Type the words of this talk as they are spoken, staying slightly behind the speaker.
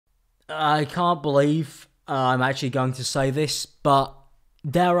I can't believe I'm actually going to say this, but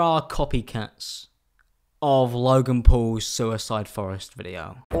there are copycats of Logan Paul's Suicide Forest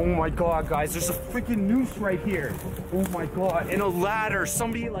video. Oh my god, guys, there's a freaking noose right here. Oh my god, and a ladder.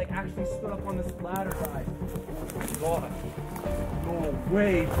 Somebody like actually stood up on this ladder, guys. Oh my god. No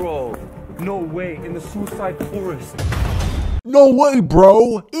way, bro. No way, in the Suicide Forest. No way,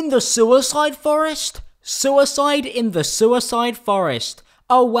 bro. In the Suicide Forest? Suicide in the Suicide Forest.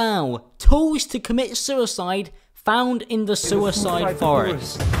 Oh wow, tools to commit suicide found in the Suicide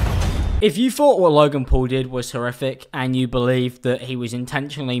Forest. If you thought what Logan Paul did was horrific, and you believed that he was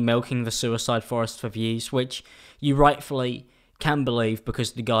intentionally milking the Suicide Forest for views, which you rightfully can believe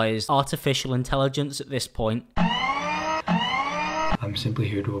because the guy is artificial intelligence at this point, I'm simply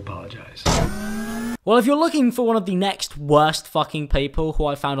here to apologize. well, if you're looking for one of the next worst fucking people who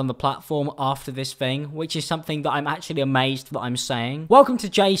I found on the platform after this thing, which is something that I'm actually amazed that I'm saying, welcome to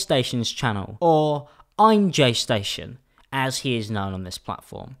J Station's channel, or I'm J Station, as he is known on this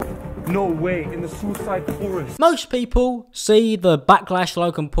platform. No way, in the Suicide Forest. Most people see the backlash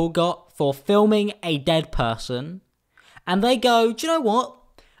Logan Paul got for filming a dead person, and they go, do you know what?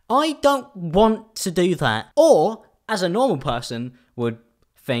 I don't want to do that. Or, as a normal person would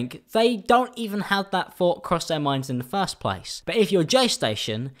think, they don't even have that thought cross their minds in the first place. But if you're J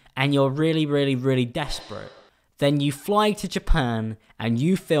Station, and you're really desperate, then you fly to Japan, and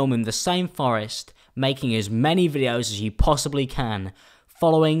you film in the same forest, making as many videos as you possibly can,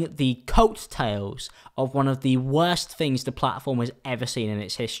 following the coattails of one of the worst things the platform has ever seen in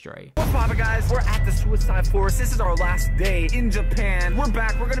its history. What's poppin', guys? We're at the Suicide Forest. This is our last day in Japan. We're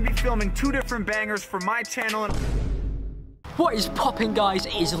back. We're gonna be filming 2 different bangers for my channel. And what is popping, guys?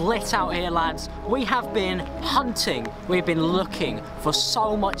 It is lit out here, lads. We have been hunting, we've been looking for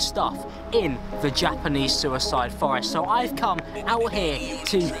so much stuff in the Japanese Suicide Forest. So I've come out here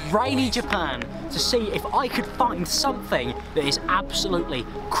to rainy Japan to see if I could find something that is absolutely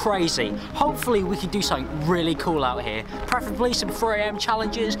crazy. Hopefully we could do something really cool out here. Preferably some 3 AM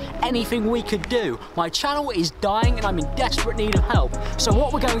challenges, anything we could do. My channel is dying and I'm in desperate need of help. So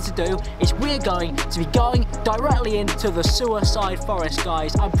what we're going to do is we're going to be going directly into the Suicide Forest,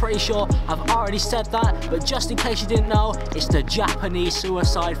 guys. I'm pretty sure I've already said that, but just in case you didn't know, it's the Japanese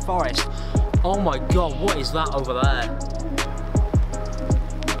Suicide Forest. Oh my god, what is that over there?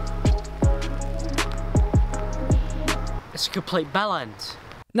 It's a complete bellend.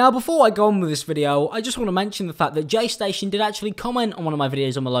 Now, before I go on with this video, I just want to mention the fact that J Station did actually comment on one of my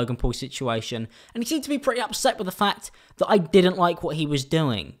videos on the Logan Paul situation, and he seemed to be pretty upset with the fact that I didn't like what he was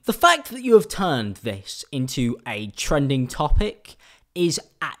doing. The fact that you have turned this into a trending topic is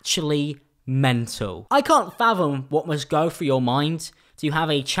actually mental. I can't fathom what must go through your mind to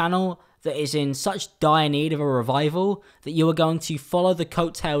have a channel that is in such dire need of a revival that you are going to follow the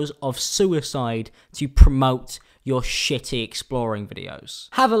coattails of suicide to promote your shitty exploring videos.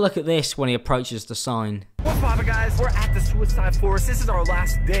 Have a look at this when he approaches the sign. what's poppin', guys? We're at the Suicide Forest. This is our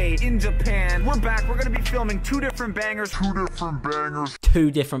last day in Japan. We're back. We're gonna be filming 2 different bangers. 2 different bangers.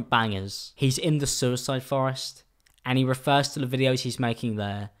 2 different bangers. He's in the Suicide Forest, and he refers to the videos he's making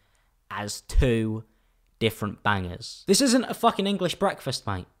there as 2 different bangers. This isn't a fucking English breakfast,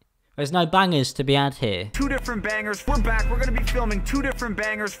 mate. There's no bangers to be had here. 2 different bangers. We're back. We're gonna be filming 2 different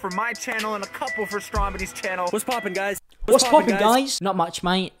bangers for my channel and a couple for Strombody's channel. What's poppin', guys? What's poppin', guys? Not much,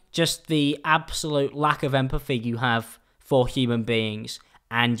 mate. Just the absolute lack of empathy you have for human beings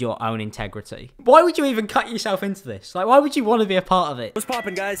and your own integrity. Why would you even cut yourself into this? Like, why would you want to be a part of it? What's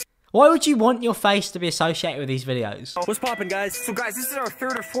poppin', guys? Why would you want your face to be associated with these videos? What's poppin', guys? So guys, this is our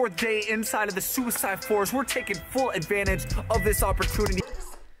 3rd or 4th day inside of the Suicide Forest. We're taking full advantage of this opportunity.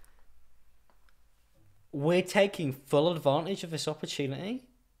 We're taking full advantage of this opportunity?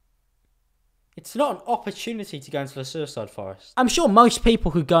 It's not an opportunity to go into the Suicide Forest. I'm sure most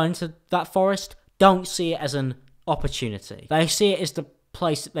people who go into that forest don't see it as an opportunity. They see it as the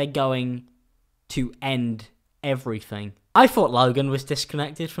place that they're going to end everything. I thought Logan was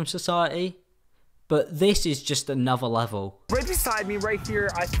disconnected from society, but this is just another level. Right beside me right here,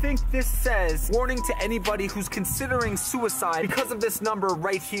 I think this says, warning to anybody who's considering suicide because of this number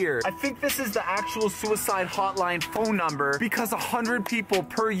right here. I think this is the actual suicide hotline phone number because 100 people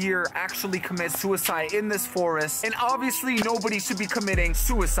per year actually commit suicide in this forest. And obviously nobody should be committing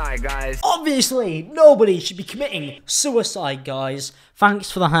suicide, guys. Obviously, nobody should be committing suicide, guys.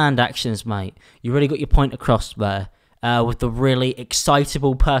 Thanks for the hand actions, mate. You really got your point across there. With the really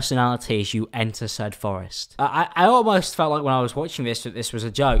excitable personality as you enter said forest. I almost felt like when I was watching this that this was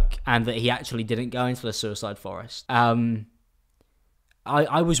a joke and that he actually didn't go into the Suicide Forest.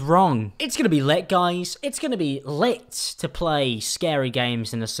 I was wrong. It's gonna be lit, guys. It's gonna be lit to play scary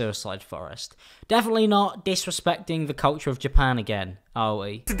games in a suicide forest. Definitely not disrespecting the culture of Japan again, are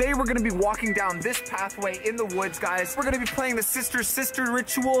we? Today we're gonna be walking down this pathway in the woods, guys. We're gonna be playing the sister-sister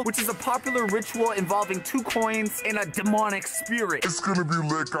ritual, which is a popular ritual involving 2 coins and a demonic spirit. It's gonna be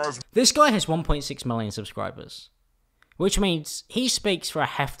lit, guys. This guy has 1.6 million subscribers, which means he speaks for a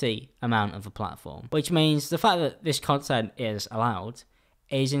hefty amount of the platform, which means the fact that this content is allowed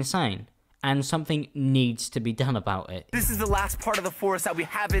is insane, and something needs to be done about it. This is the last part of the forest that we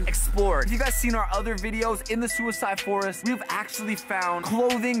haven't explored. If you guys seen our other videos in the suicide forest, we've actually found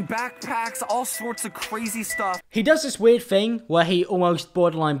clothing, backpacks, all sorts of crazy stuff. He does this weird thing where he almost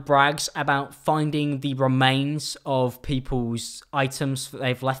borderline brags about finding the remains of people's items that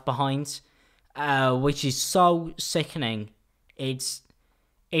they've left behind, which is so sickening. It's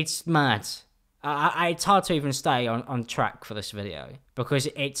mad. It's hard to even stay on track for this video because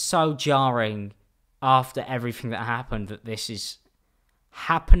it's so jarring after everything that happened that this is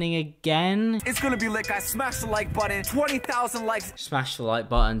happening again. It's gonna be lit, guys. Smash the like button. 20,000 likes. Smash the like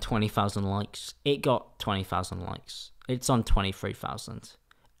button. 20,000 likes. It got 20,000 likes. It's on 23,000.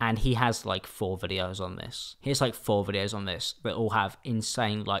 And he has like 4 videos on this. He has like 4 videos on this that all have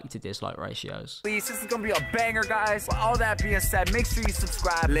insane like to dislike ratios. Please, this is gonna be a banger, guys. With all that being said, make sure you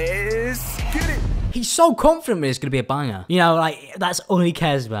subscribe. Let's get it. He's so confident it's gonna be a banger. You know, like, that's all he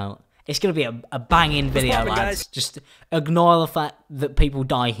cares about. It's gonna be a banging video, lads. Just ignore the fact that people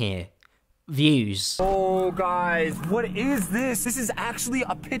die here. Views. Oh, guys, what is this? This is actually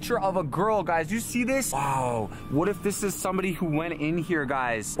a picture of a girl, guys. You see this? Wow. What if this is somebody who went in here,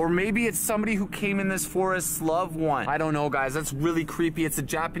 guys? Or maybe it's somebody who came in this forest's loved one. I don't know, guys. That's really creepy. It's a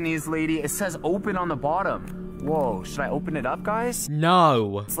Japanese lady. It says open on the bottom. Whoa, should I open it up, guys?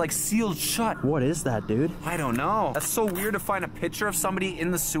 No. It's like sealed shut. What is that, dude? I don't know. That's so weird to find a picture of somebody in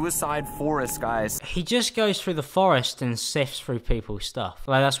the suicide forest, guys. He just goes through the forest and sifts through people's stuff.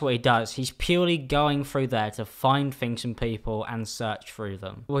 Like, that's what he does. He's purely going through there to find things and people and search through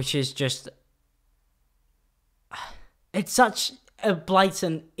them. Which is just... It's such a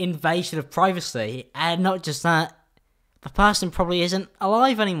blatant invasion of privacy. And not just that, the person probably isn't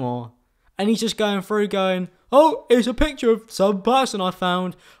alive anymore. And he's just going through going, oh, it's a picture of some person I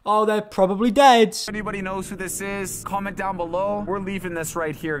found. Oh, they're probably dead. If anybody knows who this is, comment down below. We're leaving this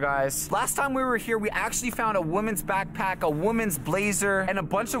right here, guys. Last time we were here, we actually found a woman's backpack, a woman's blazer, and a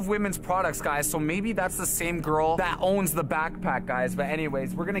bunch of women's products, guys. So maybe that's the same girl that owns the backpack, guys. But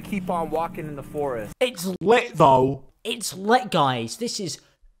anyways, we're gonna keep on walking in the forest. It's lit, though. It's lit, guys. This is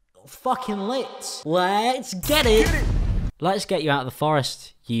fucking lit. Let's get it. Let's get you out of the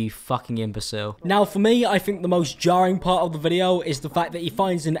forest, you fucking imbecile. Now, for me, I think the most jarring part of the video is the fact that he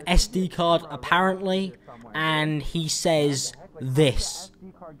finds an SD card, apparently, and he says this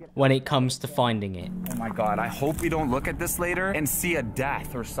when it comes to finding it. Oh my god, I hope we don't look at this later and see a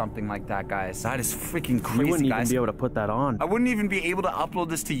death or something like that, guys. That is freaking crazy, guys. You wouldn't even be able to put that on. I wouldn't even be able to upload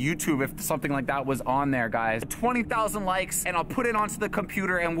this to YouTube if something like that was on there, guys. 20,000 likes, and I'll put it onto the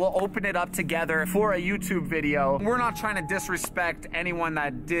computer and we'll open it up together for a YouTube video. We're not trying to disrespect anyone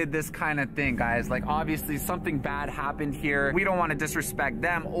that did this kind of thing, guys. Like, obviously, something bad happened here. We don't want to disrespect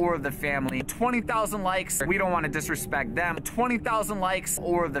them or the family. 20,000 likes, we don't want to disrespect them. 20,000 likes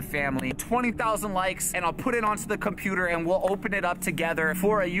or the family. 20,000 likes, and I'll put it onto the computer and we'll open it up together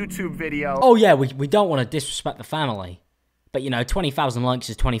for a YouTube video. Oh yeah, we don't want to disrespect the family. But, you know, 20,000 likes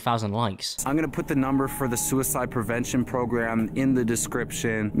is 20,000 likes. I'm gonna put the number for the suicide prevention program in the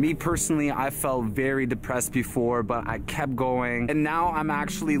description. Me personally, I felt very depressed before, but I kept going, and now I'm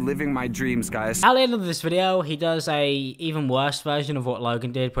actually living my dreams, guys. At the end of this video, he does a even worse version of what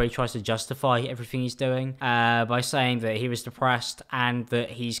Logan did, where he tries to justify everything he's doing by saying that he was depressed and that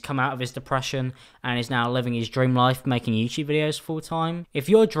he's come out of his depression and is now living his dream life, making YouTube videos full time. If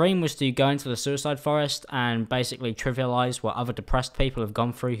your dream was to go into the suicide forest and basically trivialize what other depressed people have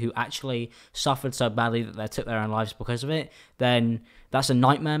gone through who actually suffered so badly that they took their own lives because of it, then that's a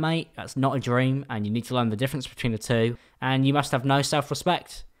nightmare, mate. That's not a dream, and you need to learn the difference between the two. And you must have no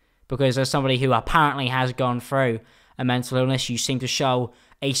self-respect, because as somebody who apparently has gone through a mental illness, you seem to show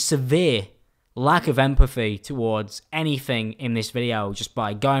a severe lack of empathy towards anything in this video just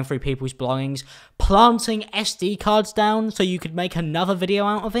by going through people's belongings, planting SD cards down so you could make another video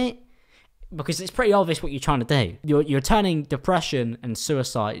out of it. Because it's pretty obvious what you're trying to do. You're turning depression and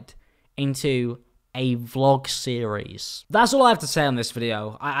suicide into a vlog series. That's all I have to say on this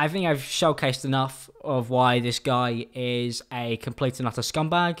video. I think I've showcased enough of why this guy is a complete and utter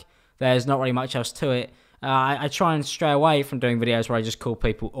scumbag. There's not really much else to it. I try and stray away from doing videos where I just call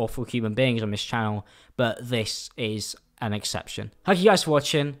people awful human beings on this channel, but this is an exception. Thank you guys for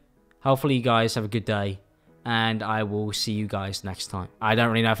watching. Hopefully you guys have a good day, and I will see you guys next time. I don't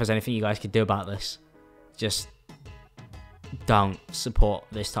really know if there's anything you guys could do about this. Just don't support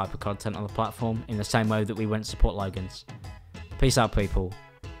this type of content on the platform in the same way that we wouldn't support Logan's. Peace out, people,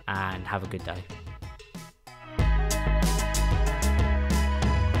 and have a good day.